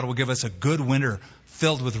that God will give us a good winter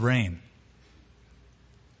filled with rain.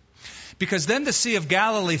 Because then the Sea of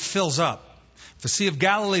Galilee fills up. If the Sea of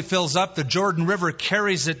Galilee fills up, the Jordan River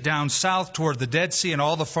carries it down south toward the Dead Sea, and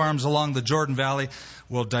all the farms along the Jordan Valley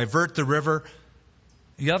will divert the river.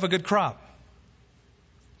 You have a good crop.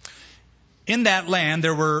 In that land,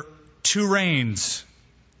 there were two rains,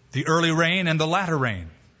 the early rain and the latter rain,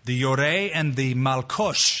 the Yoreh and the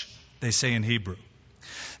Malkosh, they say in Hebrew.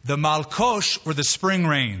 The Malkosh were the spring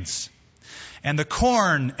rains, and the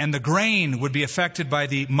corn and the grain would be affected by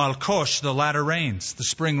the Malkosh, the latter rains, the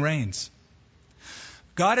spring rains.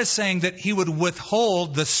 God is saying that He would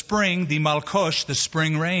withhold the spring, the Malkosh, the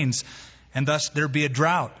spring rains, and thus there'd be a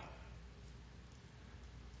drought.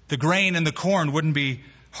 The grain and the corn wouldn't be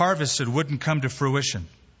harvested, wouldn't come to fruition.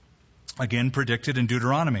 Again, predicted in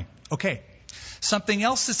Deuteronomy. Okay, something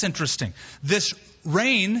else that's interesting. This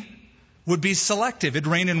rain would be selective. It'd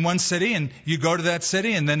rain in one city, and you go to that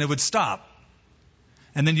city, and then it would stop.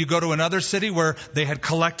 And then you go to another city where they had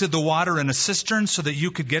collected the water in a cistern so that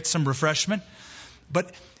you could get some refreshment.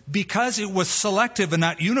 But because it was selective and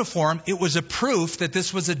not uniform, it was a proof that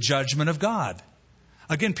this was a judgment of God.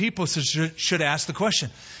 Again, people should ask the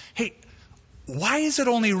question, hey, why is it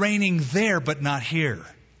only raining there but not here?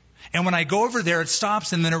 And when I go over there, it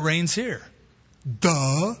stops and then it rains here.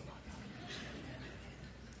 Duh.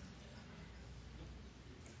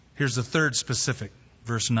 Here's the third specific,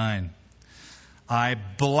 verse 9. I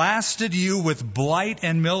blasted you with blight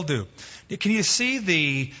and mildew. Can you see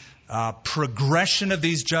the progression of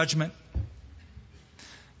these judgment?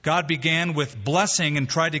 God began with blessing and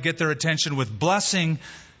tried to get their attention with blessing.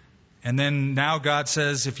 And then now God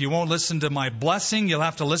says, if you won't listen to my blessing, you'll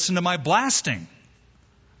have to listen to my blasting.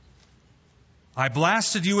 I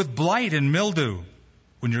blasted you with blight and mildew.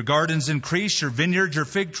 When your gardens increased, your vineyards, your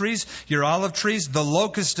fig trees, your olive trees, the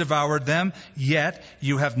locust devoured them, yet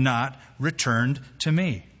you have not returned to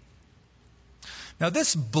me. Now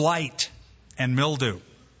this blight and mildew,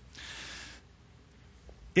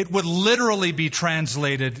 it would literally be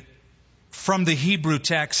translated from the Hebrew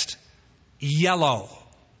text, yellow.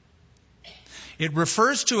 It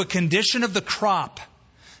refers to a condition of the crop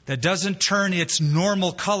that doesn't turn its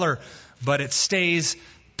normal color, but it stays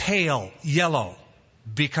pale yellow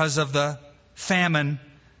because of the famine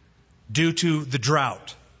due to the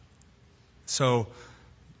drought. So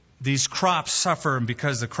these crops suffer, and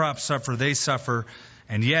because the crops suffer, they suffer,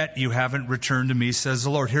 and yet you haven't returned to me, says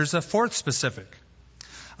the Lord. Here's a fourth specific.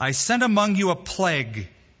 I sent among you a plague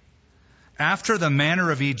after the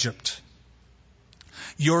manner of Egypt.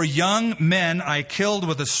 Your young men I killed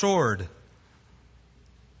with a sword.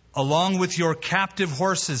 Along with your captive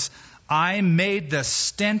horses, I made the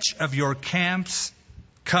stench of your camps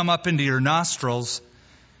come up into your nostrils,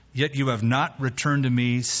 yet you have not returned to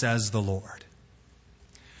me, says the Lord.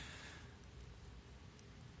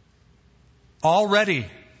 Already,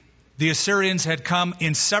 the Assyrians had come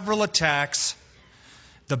in several attacks.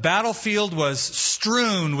 The battlefield was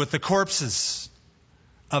strewn with the corpses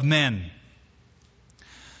of men.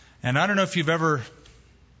 And I don't know if you've ever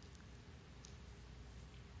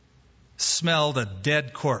smelled a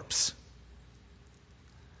dead corpse.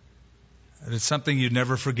 It's something you'd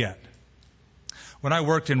never forget. When I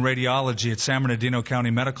worked in radiology at San Bernardino County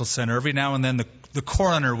Medical Center, every now and then the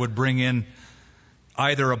coroner would bring in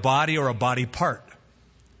either a body or a body part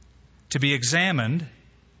to be examined.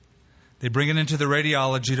 They'd bring it into the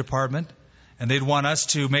radiology department, and they'd want us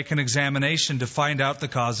to make an examination to find out the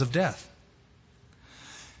cause of death.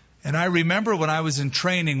 And I remember when I was in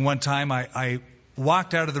training one time, I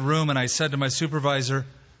walked out of the room and I said to my supervisor,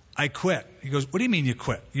 I quit. He goes, what do you mean you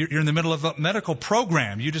quit? You're in the middle of a medical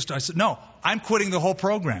program. I said, no, I'm quitting the whole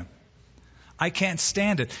program. I can't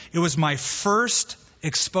stand it. It was my first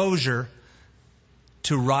exposure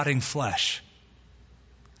to rotting flesh.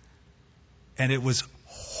 And it was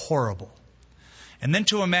horrible. And then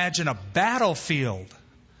to imagine a battlefield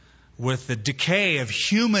with the decay of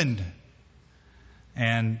human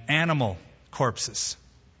and animal corpses.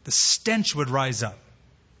 The stench would rise up.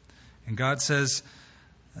 And God says,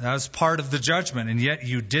 that was part of the judgment, and yet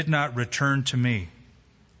you did not return to me.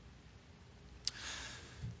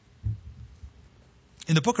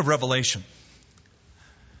 In the book of Revelation,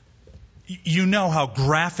 you know how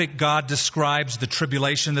graphic God describes the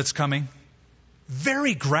tribulation that's coming?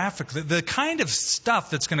 Very graphic. The kind of stuff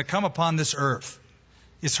that's going to come upon this earth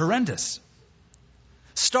is horrendous.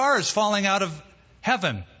 Stars falling out of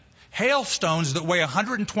heaven. Hailstones that weigh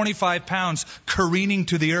 125 pounds careening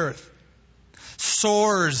to the earth.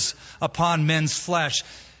 sores upon men's flesh,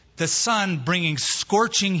 the sun bringing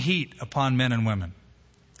scorching heat upon men and women.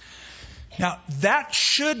 Now, that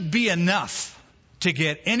should be enough to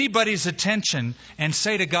get anybody's attention and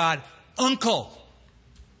say to God, Uncle.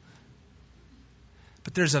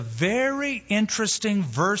 But there's a very interesting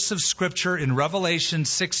verse of Scripture in Revelation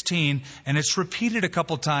 16, and it's repeated a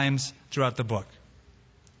couple times throughout the book.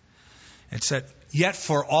 It said, yet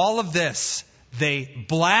for all of this, they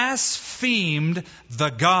blasphemed the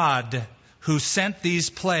God who sent these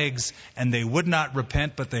plagues, and they would not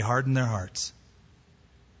repent, but they hardened their hearts.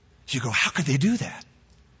 You go, how could they do that?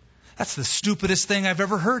 That's the stupidest thing I've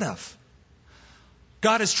ever heard of.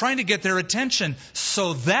 God is trying to get their attention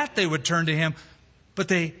so that they would turn to Him, but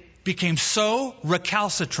they became so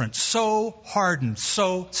recalcitrant, so hardened,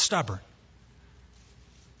 so stubborn.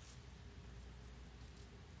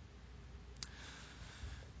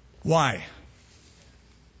 Why?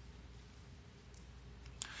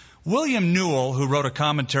 William Newell, who wrote a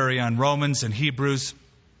commentary on Romans and Hebrews,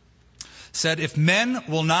 said, if men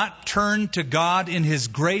will not turn to God in His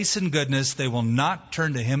grace and goodness, they will not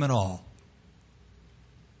turn to Him at all.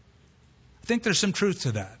 I think there's some truth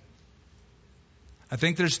to that. I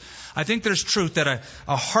think there's truth that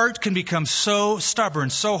a heart can become so stubborn,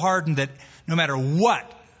 so hardened that no matter what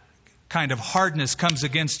kind of hardness comes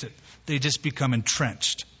against it, they just become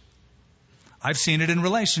entrenched. I've seen it in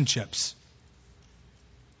relationships.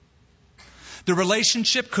 The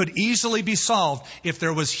relationship could easily be solved if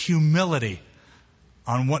there was humility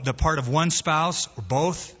on the part of one spouse or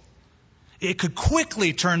both. It could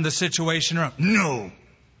quickly turn the situation around. No.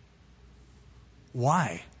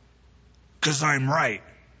 Why? Because I'm right.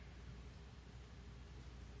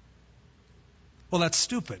 Well, that's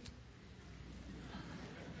stupid.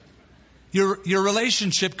 Your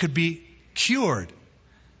relationship could be cured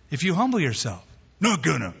if you humble yourself. Not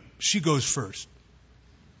gonna. She goes first.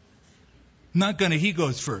 Not gonna. He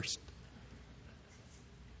goes first.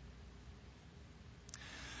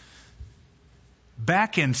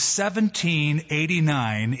 Back in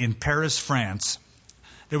 1789 in Paris, France,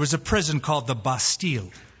 there was a prison called the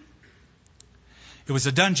Bastille. It was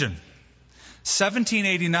a dungeon.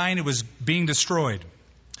 1789, it was being destroyed.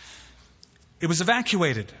 It was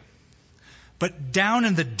evacuated. But down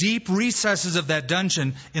in the deep recesses of that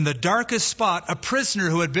dungeon, in the darkest spot, a prisoner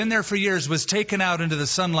who had been there for years was taken out into the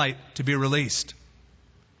sunlight to be released.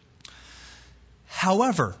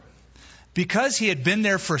 However, because he had been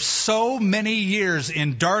there for so many years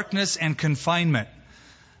in darkness and confinement,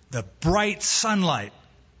 the bright sunlight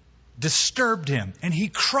disturbed him, and he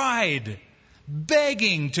cried,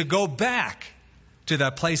 begging to go back to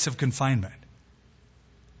that place of confinement.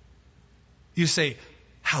 You say,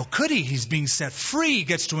 how could he? He's being set free. He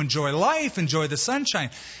gets to enjoy life, enjoy the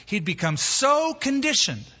sunshine. He'd become so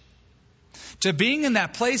conditioned to being in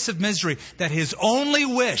that place of misery that his only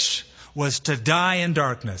wish was to die in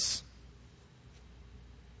darkness.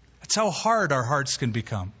 That's how hard our hearts can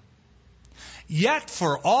become. Yet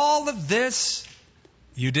for all of this,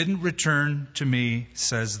 you didn't return to me,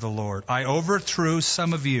 says the Lord. I overthrew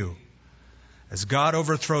some of you, as God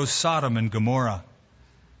overthrows Sodom and Gomorrah.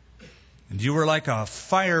 And you were like a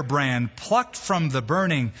firebrand plucked from the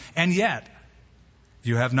burning, and yet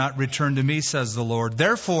you have not returned to me, says the Lord.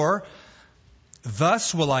 Therefore,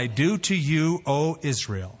 thus will I do to you, O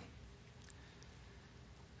Israel.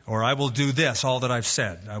 Or I will do this, all that I've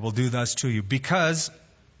said. I will do thus to you. Because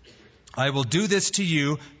I will do this to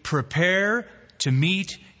you, prepare to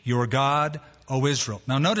meet your God, O Israel.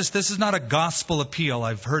 Now notice this is not a gospel appeal.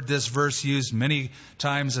 I've heard this verse used many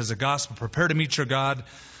times as a gospel. Prepare to meet your God.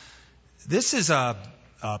 This is a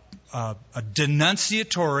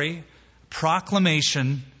denunciatory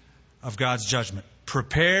proclamation of God's judgment.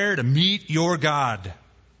 Prepare to meet your God.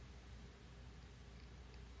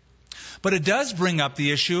 But it does bring up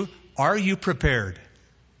the issue, are you prepared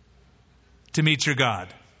to meet your God?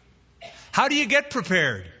 How do you get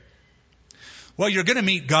prepared? Well, you're going to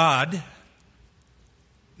meet God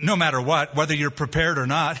no matter what, whether you're prepared or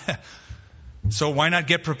not. So why not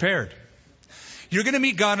get prepared? You're going to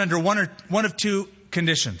meet God under one of two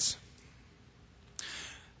conditions.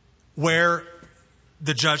 Where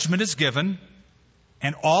the judgment is given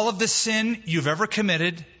and all of the sin you've ever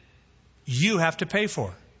committed, you have to pay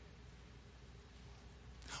for.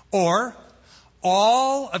 Or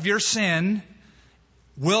all of your sin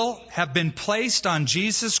will have been placed on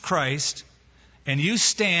Jesus Christ and you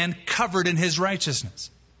stand covered in His righteousness.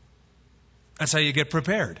 That's how you get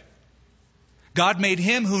prepared. God made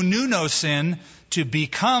Him who knew no sin to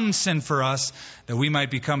become sin for us, that we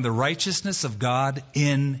might become the righteousness of God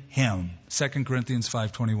in Him. 2 Corinthians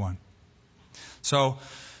 5:21. So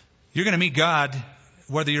You're going to meet God,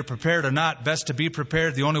 whether you're prepared or not. Best to be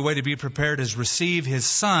prepared. The only way to be prepared is receive His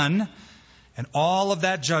Son and all of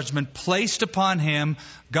that judgment placed upon Him.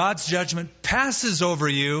 God's judgment passes over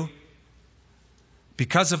you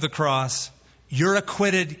because of the cross. You're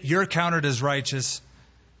acquitted. You're counted as righteous.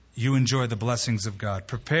 You enjoy the blessings of God.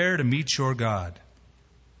 Prepare to meet your God.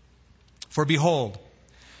 For behold,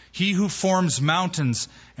 He who forms mountains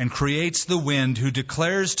and creates the wind, who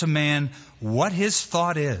declares to man what his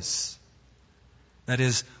thought is, that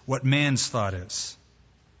is, what man's thought is,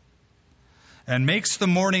 and makes the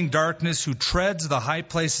morning darkness, who treads the high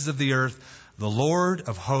places of the earth, the Lord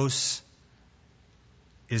of hosts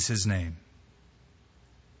is His name.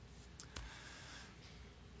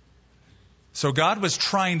 So God was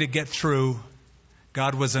trying to get through.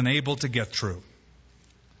 God was unable to get through.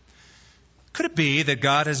 Could it be that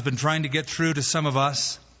God has been trying to get through to some of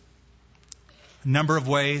us a number of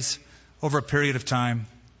ways over a period of time?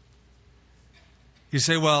 You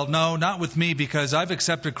say, well, no, not with me, because I've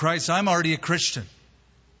accepted Christ. I'm already a Christian.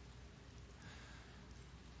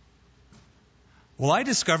 Well, I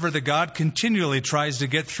discover that God continually tries to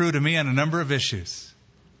get through to me on a number of issues.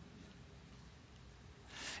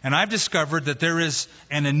 And I've discovered that there is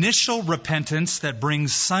an initial repentance that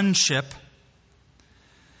brings sonship.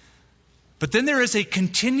 But then there is a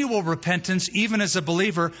continual repentance, even as a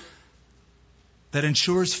believer, that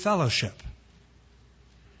ensures fellowship.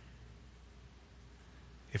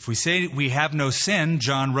 If we say we have no sin,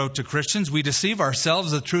 John wrote to Christians, we deceive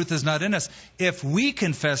ourselves, the truth is not in us. If we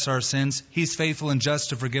confess our sins, He's faithful and just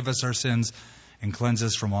to forgive us our sins and cleanse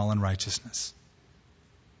us from all unrighteousness.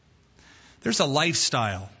 There's a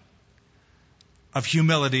lifestyle of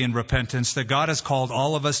humility and repentance that God has called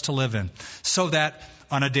all of us to live in, so that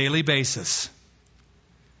on a daily basis.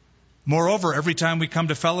 Moreover, every time we come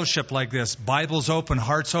to fellowship like this, Bibles open,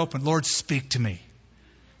 hearts open, Lord, speak to me.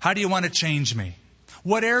 How do you want to change me?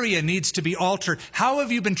 What area needs to be altered? How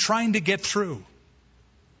have you been trying to get through?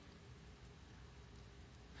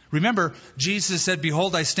 Remember, Jesus said,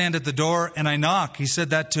 behold, I stand at the door and I knock. He said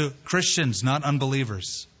that to Christians, not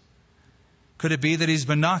unbelievers. Could it be that He's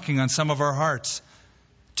been knocking on some of our hearts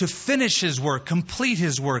to finish His work, complete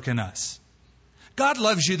His work in us? God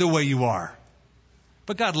loves you the way you are,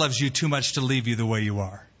 but God loves you too much to leave you the way you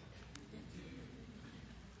are.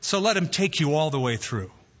 So let Him take you all the way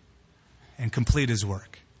through and complete His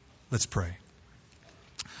work. Let's pray.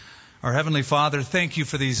 Our Heavenly Father, thank You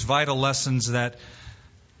for these vital lessons that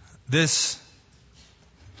this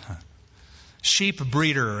sheep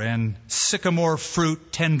breeder and sycamore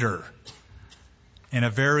fruit tender, in a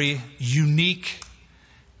very unique,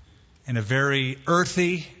 in a very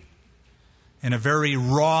earthy, in a very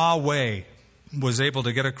raw way, was able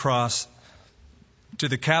to get across to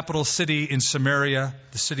the capital city in Samaria,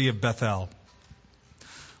 the city of Bethel,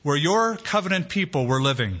 where Your covenant people were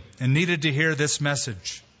living and needed to hear this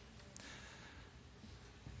message.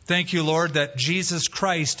 Thank You, Lord, that Jesus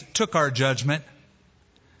Christ took our judgment.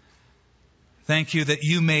 Thank You that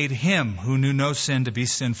You made Him who knew no sin to be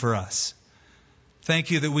sin for us.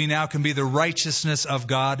 Thank You that we now can be the righteousness of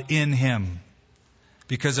God in Him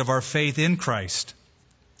because of our faith in Christ.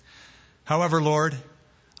 However, Lord,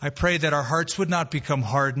 I pray that our hearts would not become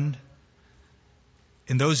hardened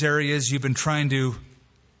in those areas You've been trying to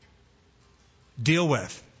deal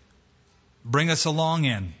with, bring us along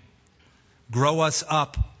in, grow us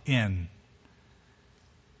up in.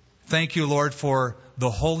 Thank You, Lord, for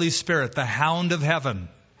the Holy Spirit, the hound of heaven,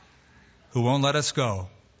 who won't let us go,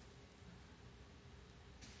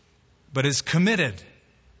 but is committed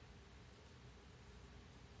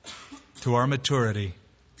to our maturity.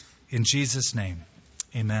 In Jesus' name,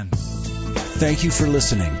 amen. Thank you for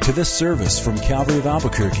listening to this service from Calvary of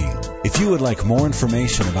Albuquerque. If you would like more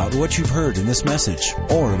information about what you've heard in this message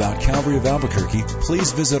or about Calvary of Albuquerque,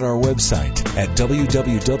 please visit our website at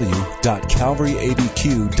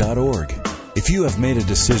www.calvaryabq.org. If you have made a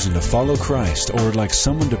decision to follow Christ or would like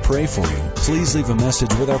someone to pray for you, please leave a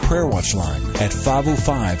message with our Prayer Watch line at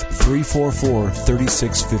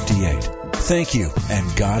 505-344-3658. Thank you,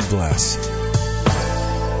 and God bless.